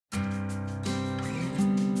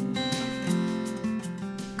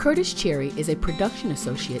Kurtis Cherry is a production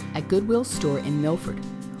associate at Goodwill store in Milford,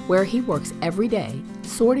 where he works every day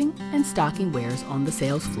sorting and stocking wares on the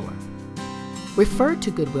sales floor. Referred to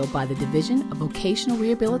Goodwill by the Division of Vocational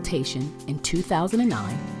Rehabilitation in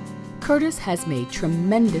 2009, Kurtis has made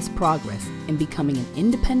tremendous progress in becoming an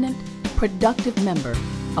independent, productive member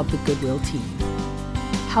of the Goodwill team.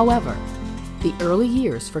 However, the early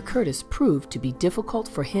years for Kurtis proved to be difficult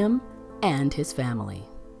for him and his family.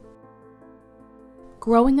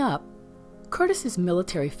 Growing up, Kurtis's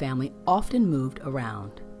military family often moved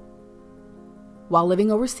around. While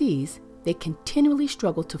living overseas, they continually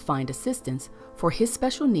struggled to find assistance for his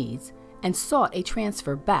special needs and sought a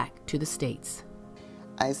transfer back to the States.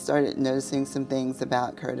 I started noticing some things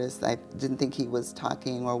about Kurtis. I didn't think he was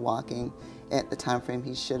talking or walking at the time frame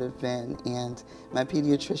he should have been, and my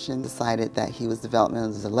pediatrician decided that he was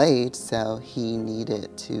developmentally delayed, so he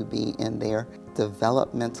needed to be in their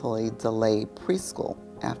developmentally delayed preschool.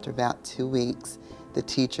 After about 2 weeks, the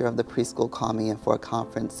teacher of the preschool called me in for a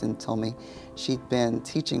conference and told me she'd been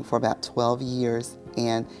teaching for about 12 years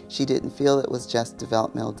and she didn't feel it was just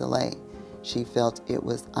developmental delay. She felt it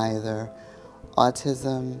was either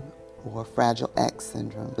autism or Fragile X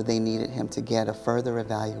syndrome, but they needed him to get a further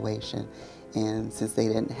evaluation. And since they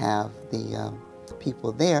didn't have the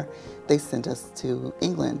people there, they sent us to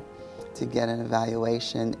England to get an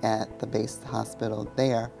evaluation at the base hospital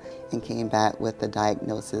there, and came back with the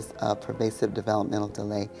diagnosis of pervasive developmental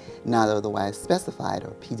delay, not otherwise specified, or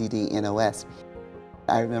PDD-NOS.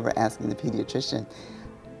 I remember asking the pediatrician,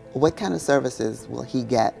 what kind of services will he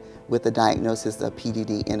get with the diagnosis of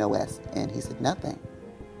PDD-NOS? And he said, nothing.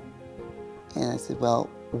 And I said, well,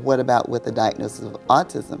 what about with the diagnosis of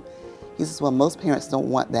autism? He says, well, most parents don't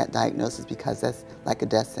want that diagnosis because that's like a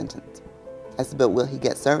death sentence. I said, but will he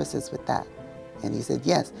get services with that? And he said,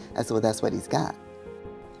 yes. I said, well, that's what he's got.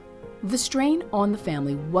 The strain on the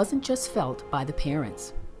family wasn't just felt by the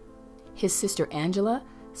parents. His sister Angela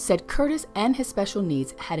said Kurtis and his special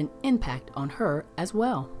needs had an impact on her as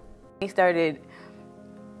well. He started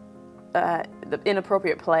the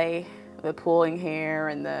inappropriate play, the pulling hair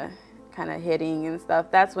and the kind of hitting and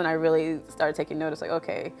stuff. That's when I really started taking notice, like,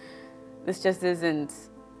 okay, this just isn't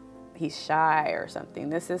he's shy or something.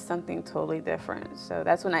 This is something totally different. So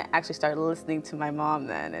that's when I actually started listening to my mom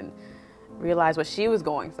then and realized what she was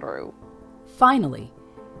going through. Finally,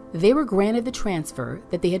 they were granted the transfer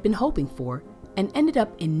that they had been hoping for and ended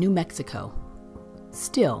up in New Mexico.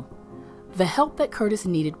 Still, the help that Kurtis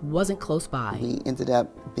needed wasn't close by. We ended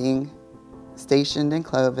up being stationed in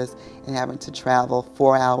Clovis and having to travel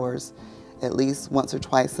 4 hours at least once or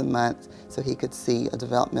twice a month so he could see a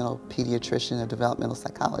developmental pediatrician, a developmental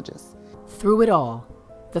psychologist. Through it all,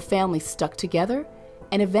 the family stuck together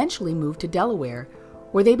and eventually moved to Delaware,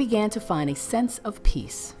 where they began to find a sense of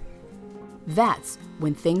peace. That's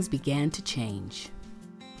when things began to change.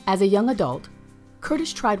 As a young adult,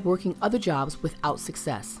 Kurtis tried working other jobs without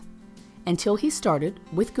success, until he started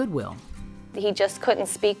with Goodwill. He just couldn't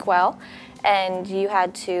speak well, and you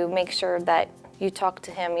had to make sure that you talk to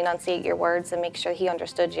him, enunciate your words, and make sure he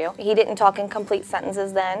understood you. He didn't talk in complete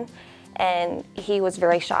sentences then, and he was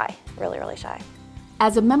very shy, really, really shy.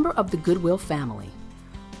 As a member of the Goodwill family,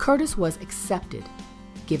 Kurtis was accepted,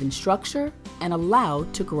 given structure, and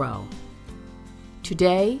allowed to grow.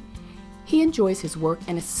 Today, he enjoys his work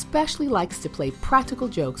and especially likes to play practical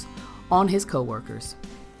jokes on his coworkers.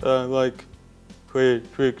 I like playing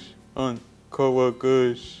tricks on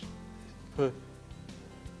coworkers.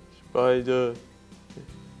 Spider,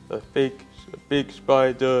 a big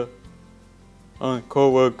spider on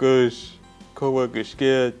coworkers. Coworkers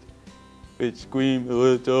scared, they'd scream a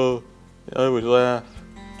little, I would laugh.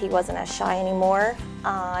 He wasn't as shy anymore.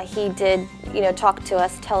 He did, talk to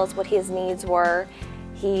us, tell us what his needs were.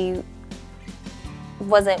 He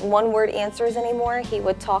wasn't one-word answers anymore. He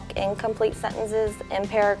would talk in complete sentences, in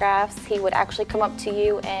paragraphs. He would actually come up to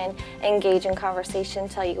you and engage in conversation,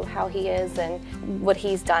 tell you how he is and what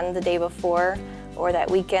he's done the day before or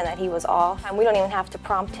that weekend that he was off. And we don't even have to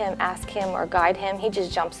prompt him, ask him, or guide him. He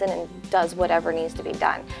just jumps in and does whatever needs to be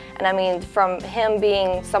done. And I mean, from him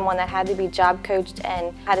being someone that had to be job coached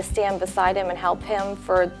and had to stand beside him and help him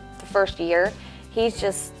for the first year, he's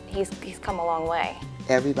come a long way.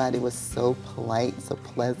 Everybody was so polite, so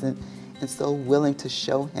pleasant, and so willing to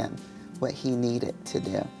show him what he needed to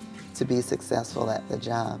do to be successful at the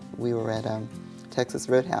job. We were at Texas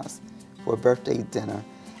Roadhouse for a birthday dinner,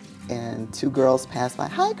 and 2 girls passed by,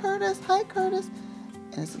 "Hi, Kurtis, hi, Kurtis."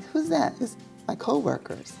 And I said, "Who's that?" It's my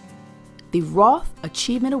co-workers. The Roth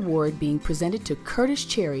Achievement Award being presented to Kurtis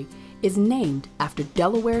Cherry is named after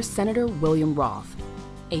Delaware Senator William Roth,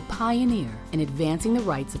 a pioneer in advancing the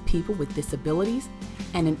rights of people with disabilities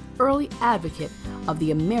and an early advocate of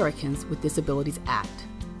the Americans with Disabilities Act.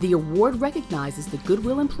 The award recognizes the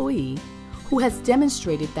Goodwill employee who has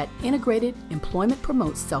demonstrated that integrated employment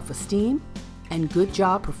promotes self-esteem and good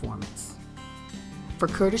job performance. For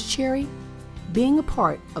Kurtis Cherry, being a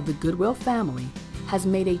part of the Goodwill family has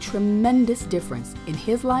made a tremendous difference in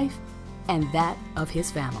his life and that of his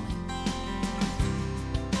family.